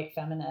evil white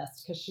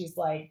feminist, because she's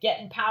like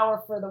getting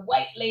power for the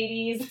white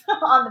ladies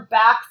on the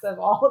backs of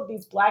all of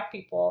these black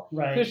people,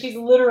 right, who she's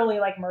literally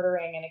like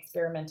murdering and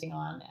experimenting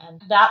on.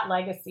 And that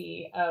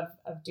legacy of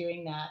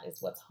doing that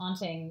is what's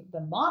haunting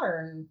the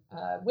modern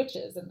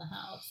witches in the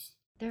house.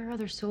 There are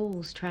other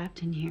souls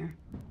trapped in here.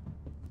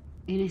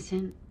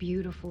 Innocent,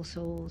 beautiful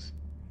souls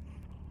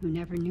who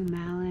never knew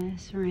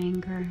malice or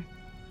anger.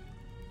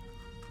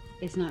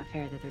 It's not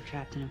fair that they're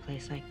trapped in a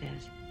place like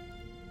this.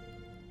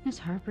 It's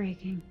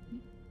heartbreaking.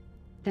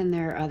 Then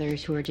there are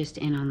others who are just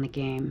in on the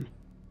game.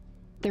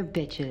 They're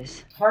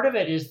bitches. Part of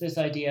it is this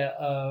idea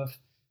of,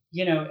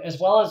 as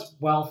well as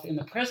wealth in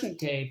the present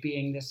day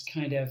being this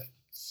kind of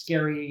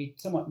scary,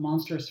 somewhat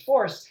monstrous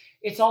force,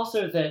 it's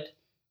also that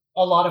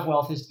a lot of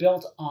wealth is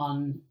built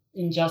on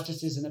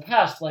injustices in the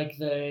past, like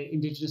the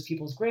Indigenous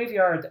Peoples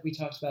Graveyard that we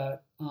talked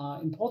about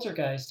in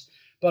Poltergeist,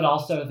 but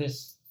also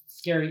this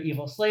scary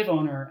evil slave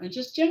owner, and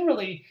just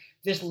generally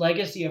this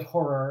legacy of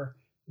horror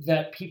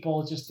that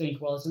people just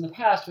think, well, it's in the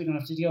past, we don't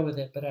have to deal with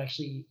it, but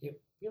actually it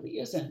really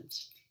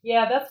isn't.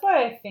 Yeah, that's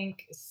why I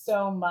think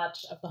so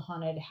much of the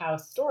haunted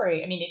house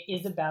story, it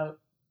is about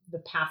the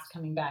past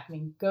coming back.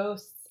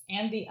 Ghosts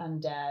and the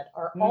undead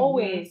are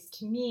always,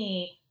 to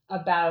me,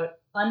 about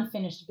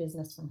unfinished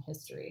business from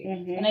history.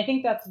 And I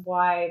think that's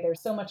why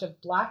there's so much of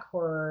Black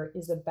horror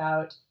is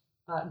about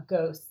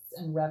ghosts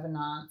and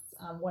revenants.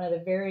 One of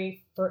the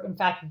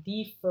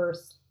the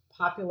first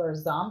popular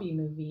zombie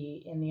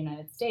movie in the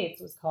United States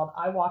was called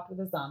I Walked with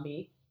a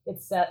Zombie.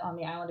 It's set on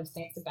the island of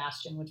St.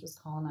 Sebastian, which was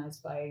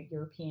colonized by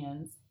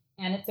Europeans.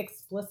 And it's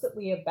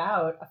explicitly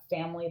about a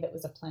family that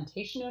was a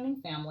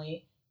plantation-owning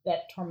family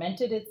that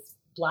tormented its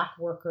Black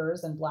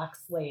workers and Black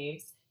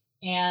slaves,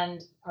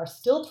 and are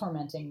still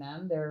tormenting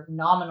them. They're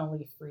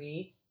nominally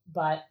free,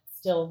 but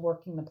still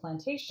working the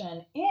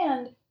plantation.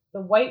 And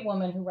the white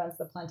woman who runs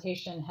the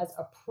plantation has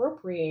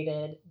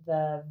appropriated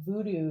the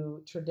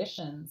voodoo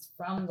traditions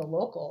from the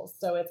locals.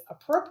 So it's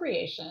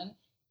appropriation,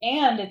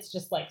 And it's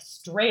just like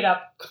straight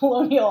up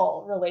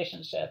colonial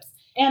relationships.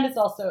 And it's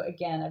also,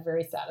 again, a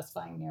very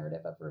satisfying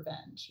narrative of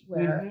revenge,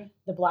 where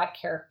the Black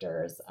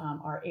characters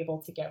are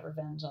able to get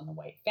revenge on the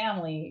white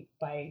family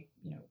by,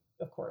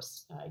 of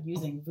course,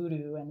 using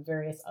voodoo and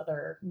various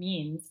other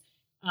means,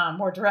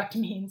 more direct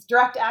means,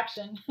 direct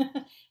action,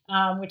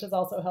 which is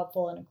also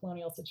helpful in a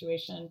colonial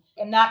situation.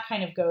 And that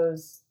kind of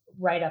goes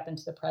right up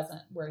into the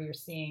present, where you're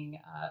seeing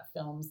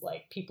films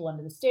like People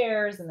Under the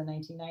Stairs in the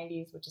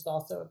 1990s, which is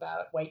also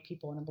about white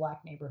people in a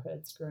Black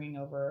neighborhood screwing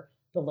over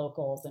the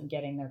locals and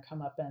getting their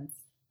comeuppance,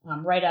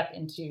 right up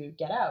into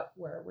Get Out,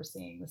 where we're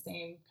seeing the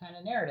same kind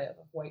of narrative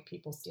of white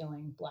people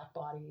stealing Black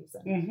bodies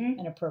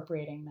and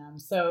appropriating them.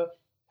 So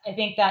I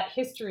think that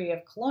history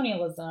of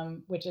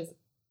colonialism, which is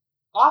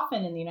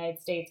often in the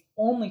United States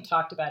only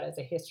talked about as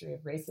a history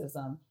of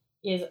racism,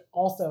 is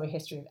also a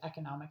history of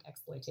economic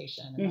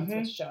exploitation. And that's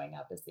what's showing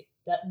up, is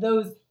that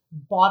those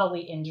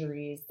bodily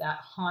injuries, that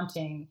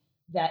haunting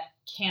that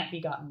can't be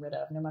gotten rid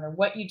of, no matter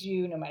what you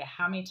do, no matter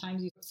how many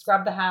times you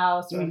scrub the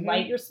house or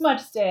light your smudge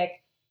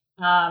stick,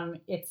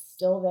 it's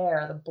still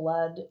there. The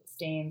blood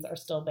stains are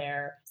still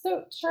there.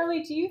 So,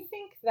 Charlie, do you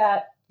think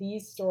that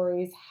these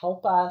stories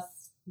help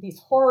us, these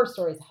horror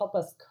stories help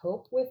us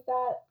cope with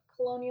that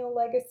colonial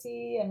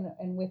legacy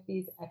and with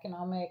these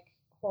economic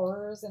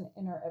horrors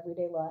in our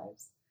everyday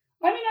lives?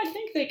 I mean, I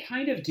think they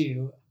kind of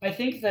do. I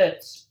think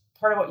that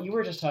part of what you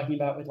were just talking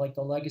about with like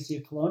the legacy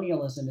of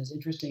colonialism is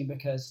interesting,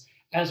 because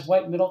as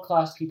white middle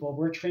class people,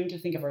 we're trained to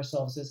think of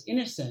ourselves as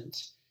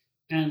innocent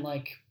and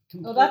like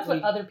completely... Well, that's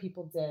what other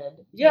people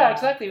did. Yeah,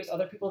 exactly. It was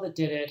other people that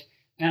did it.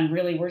 And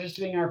really, we're just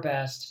doing our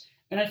best.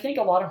 And I think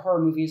a lot of horror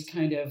movies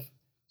kind of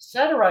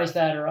satirize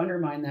that or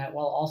undermine that,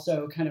 while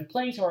also kind of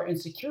playing to our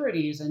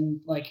insecurities and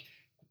like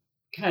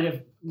kind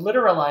of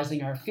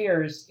literalizing our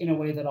fears in a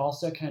way that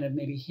also kind of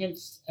maybe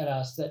hints at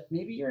us that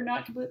maybe you're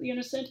not completely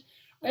innocent.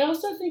 I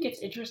also think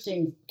it's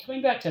interesting,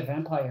 coming back to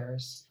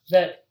vampires,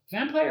 that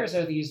vampires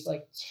are these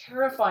like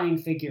terrifying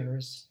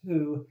figures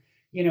who,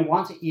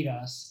 want to eat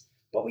us,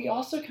 but we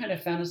also kind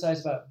of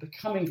fantasize about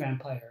becoming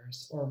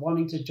vampires or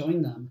wanting to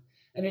join them.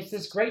 And it's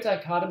this great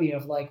dichotomy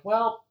of like,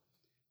 well,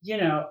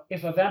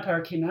 if a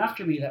vampire came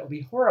after me, that would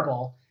be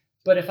horrible.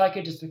 But if I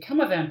could just become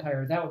a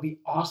vampire, that would be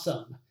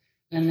awesome.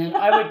 And then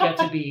I would get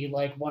to be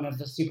like one of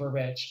the super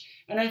rich.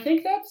 And I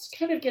think that's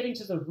kind of getting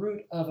to the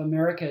root of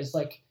America's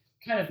like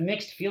kind of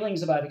mixed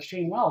feelings about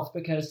extreme wealth,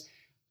 because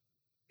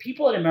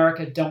people in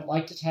America don't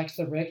like to tax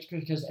the rich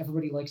because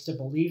everybody likes to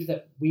believe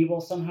that we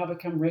will somehow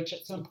become rich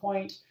at some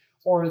point,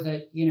 or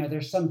that,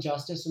 there's some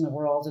justice in the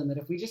world, and that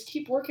if we just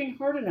keep working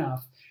hard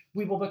enough,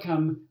 we will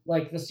become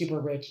like the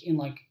super rich in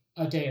like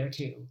a day or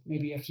two,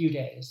 maybe a few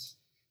days.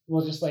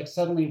 We'll just like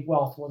suddenly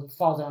wealth will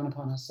fall down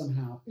upon us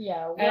somehow.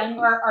 Yeah, and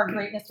our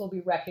greatness will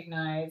be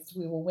recognized.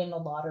 We will win the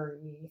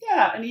lottery.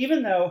 Yeah, and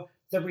even though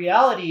the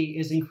reality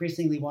is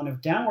increasingly one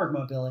of downward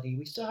mobility,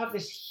 we still have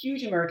this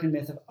huge American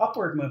myth of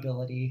upward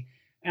mobility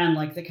and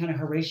like the kind of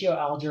Horatio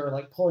Alger,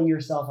 like pulling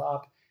yourself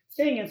up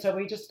thing. And so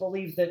we just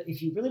believe that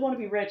if you really want to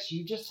be rich,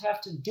 you just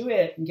have to do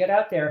it and get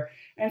out there.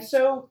 And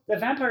so the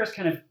vampires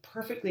kind of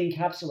perfectly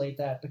encapsulate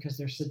that, because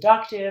they're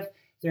seductive,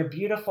 they're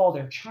beautiful,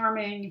 they're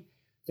charming,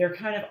 they're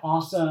kind of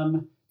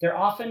awesome. They're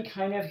often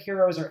kind of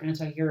heroes or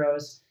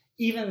anti-heroes,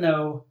 even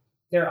though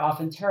they're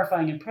often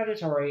terrifying and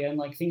predatory. And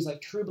like things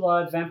like True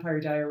Blood, Vampire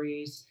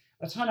Diaries,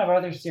 a ton of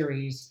other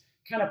series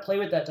kind of play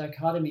with that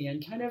dichotomy.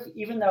 And kind of,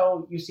 even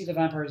though you see the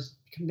vampires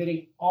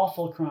committing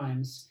awful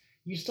crimes,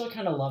 you still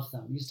kind of love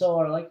them. You still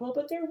are like, well,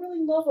 but they're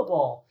really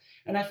lovable.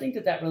 And I think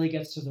that really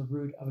gets to the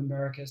root of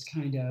America's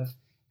kind of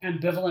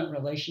ambivalent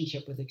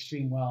relationship with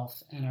extreme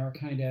wealth, and our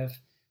kind of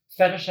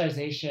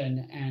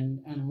fetishization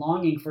and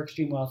longing for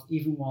extreme wealth,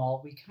 even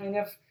while we kind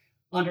of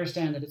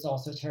understand that it's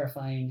also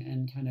terrifying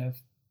and kind of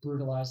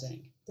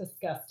brutalizing.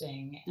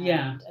 Disgusting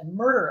and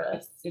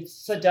murderous. It's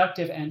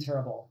seductive and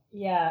terrible.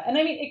 Yeah, and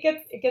I mean,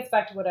 it gets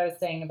back to what I was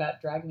saying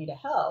about Drag Me to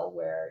Hell,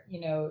 where,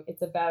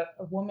 it's about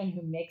a woman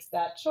who makes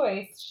that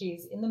choice.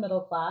 She's in the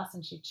middle class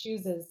and she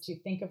chooses to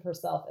think of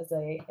herself as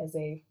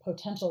a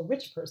potential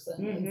rich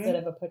person instead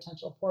of a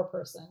potential poor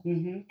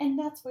person. And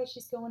that's why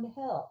she's going to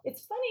hell.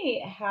 It's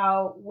funny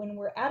how when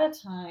we're at a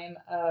time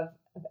of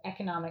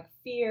economic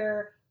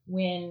fear,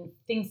 when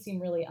things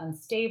seem really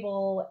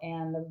unstable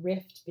and the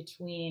rift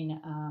between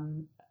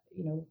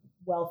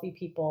wealthy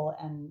people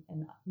and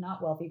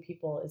not wealthy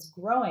people is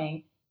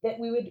growing, that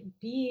we would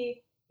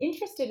be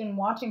interested in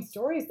watching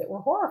stories that were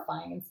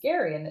horrifying and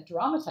scary and that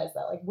dramatize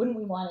that. Like, wouldn't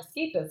we want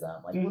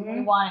escapism? Like, wouldn't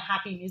we want a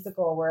happy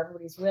musical where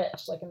everybody's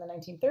rich, like in the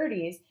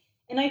 1930s?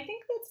 And I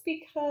think that's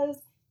because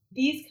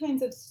these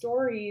kinds of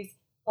stories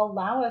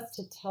allow us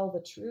to tell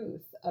the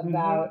truth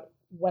about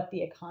what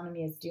the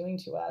economy is doing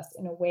to us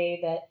in a way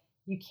that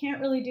you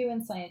can't really do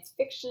in science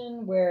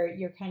fiction, where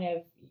you're kind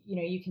of,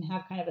 you can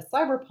have kind of a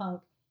cyberpunk,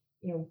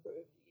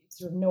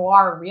 sort of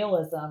noir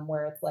realism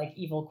where it's like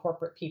evil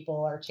corporate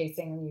people are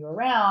chasing you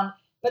around.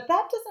 But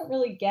that doesn't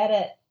really get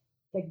at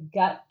the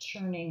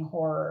gut-churning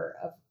horror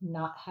of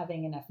not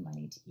having enough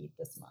money to eat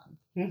this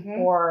month,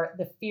 or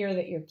the fear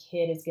that your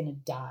kid is going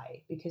to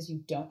die because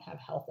you don't have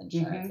health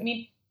insurance. I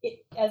mean,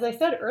 as I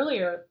said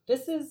earlier,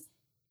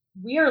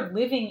 we are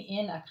living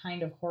in a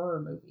kind of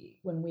horror movie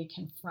when we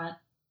confront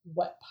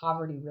what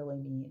poverty really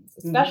means,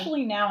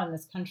 especially now in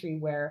this country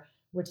where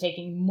we're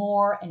taking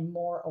more and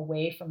more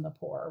away from the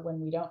poor, when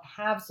we don't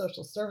have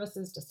social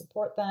services to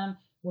support them,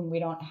 when we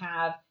don't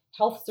have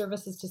health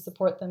services to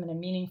support them in a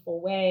meaningful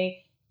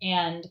way.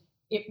 And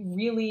it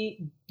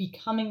really,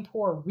 becoming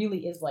poor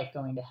really is like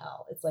going to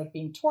hell. It's like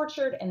being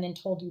tortured and then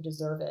told you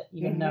deserve it,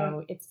 even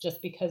though it's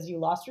just because you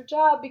lost your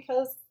job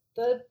because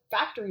the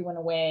factory went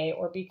away,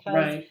 or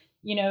because,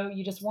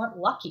 you just weren't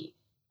lucky.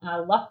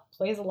 Luck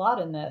plays a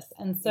lot in this.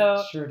 And so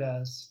it sure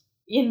does.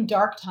 In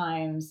dark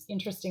times,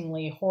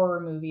 interestingly, horror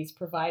movies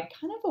provide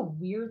kind of a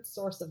weird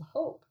source of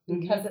hope,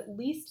 because at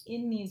least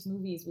in these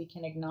movies, we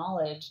can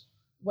acknowledge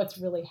what's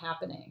really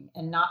happening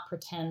and not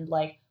pretend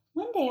like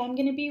one day I'm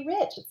going to be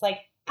rich. It's like,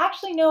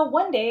 actually, no,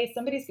 one day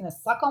somebody's going to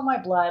suck all my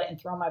blood and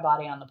throw my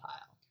body on the pile.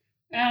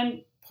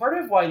 And part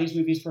of why these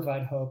movies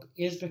provide hope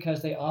is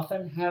because they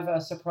often have a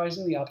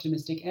surprisingly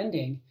optimistic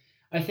ending.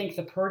 I think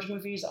the Purge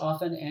movies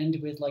often end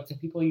with like the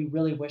people you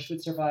really wish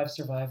would survive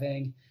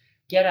surviving.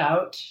 Get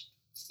Out,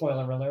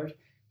 spoiler alert,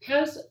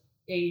 has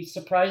a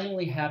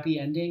surprisingly happy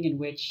ending in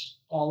which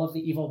all of the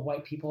evil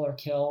white people are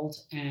killed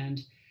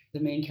and the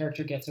main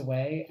character gets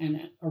away.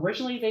 And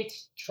originally they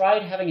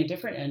tried having a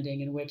different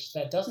ending in which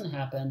that doesn't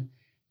happen.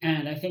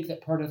 And I think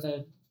that part of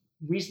the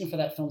reason for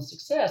that film's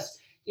success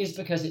is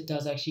because it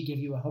does actually give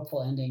you a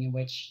hopeful ending in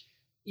which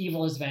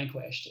evil is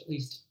vanquished, at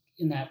least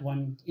in that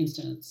one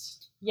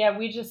instance. Yeah,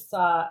 we just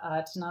saw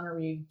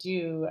Tananarive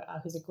Due,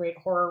 who's a great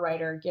horror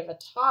writer, give a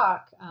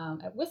talk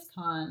at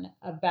WisCon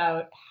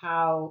about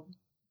how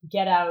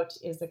Get Out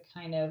is a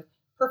kind of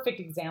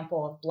perfect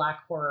example of Black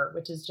horror,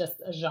 which is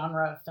just a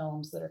genre of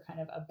films that are kind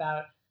of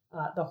about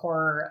the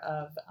horror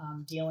of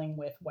dealing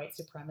with white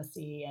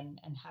supremacy and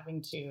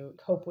having to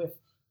cope with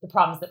the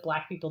problems that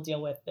Black people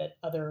deal with that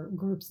other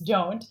groups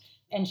don't.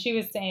 And she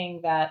was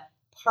saying that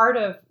part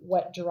of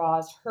what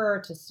draws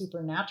her to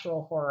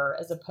supernatural horror,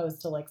 as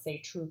opposed to, like, say,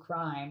 true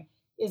crime,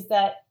 is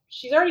that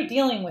she's already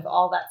dealing with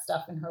all that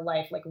stuff in her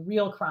life, like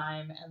real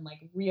crime and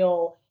like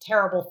real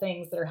terrible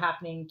things that are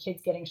happening,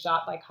 kids getting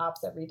shot by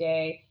cops every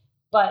day.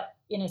 But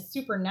in a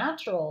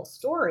supernatural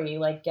story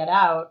like Get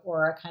Out,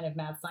 or a kind of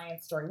mad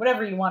science story,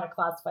 whatever you want to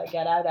classify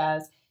Get Out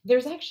as,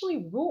 there's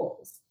actually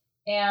rules.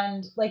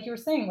 And like you were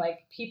saying, like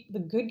the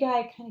good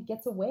guy kind of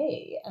gets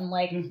away, and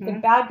like the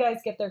bad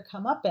guys get their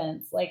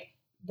comeuppance. Like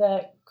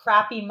the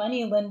crappy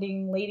money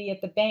lending lady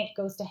at the bank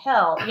goes to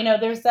hell.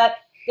 There's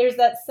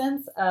that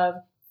sense of,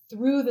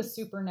 through the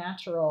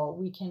supernatural,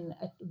 we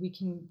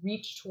can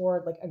reach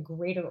toward like a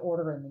greater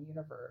order in the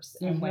universe,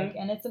 and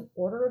and it's an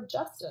order of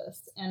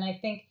justice. And I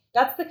think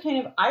that's the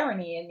kind of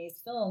irony in these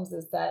films,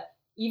 is that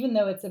even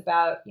though it's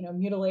about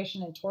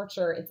mutilation and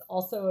torture, it's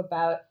also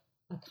about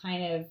a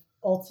kind of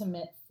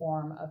ultimate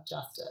form of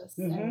justice,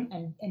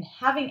 and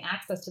having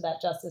access to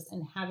that justice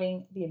and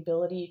having the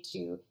ability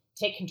to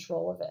take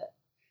control of it.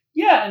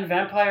 Yeah, and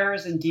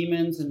vampires and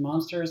demons and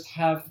monsters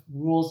have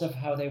rules of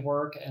how they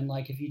work, and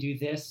like if you do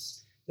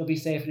this, you'll be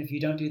safe, and if you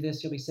don't do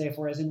this, you'll be safe.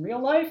 Whereas in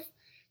real life,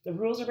 the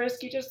rules are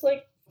basically just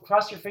like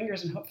cross your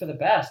fingers and hope for the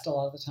best a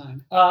lot of the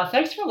time.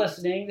 Thanks for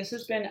listening. This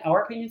has been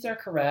Our Opinions Are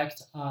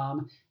Correct.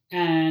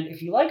 And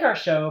if you like our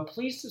show,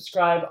 please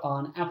subscribe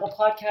on Apple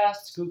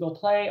Podcasts, Google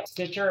Play,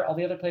 Stitcher, all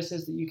the other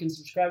places that you can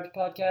subscribe to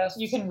podcasts.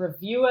 You can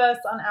review us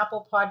on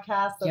Apple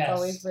Podcasts. That's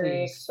always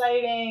very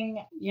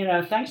exciting.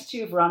 Thanks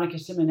to Veronica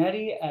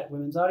Simonetti at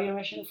Women's Audio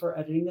Mission for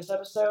editing this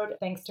episode.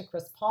 Thanks to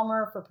Chris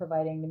Palmer for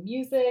providing the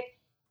music.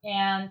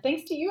 And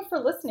thanks to you for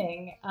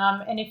listening.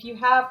 And if you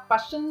have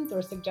questions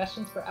or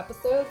suggestions for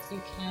episodes,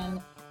 you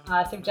can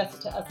suggest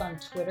it to us on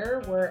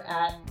Twitter. We're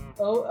at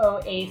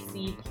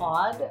OOAC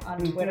Pod on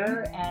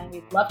Twitter, and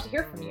we'd love to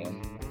hear from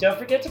you. Don't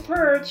forget to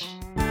purge.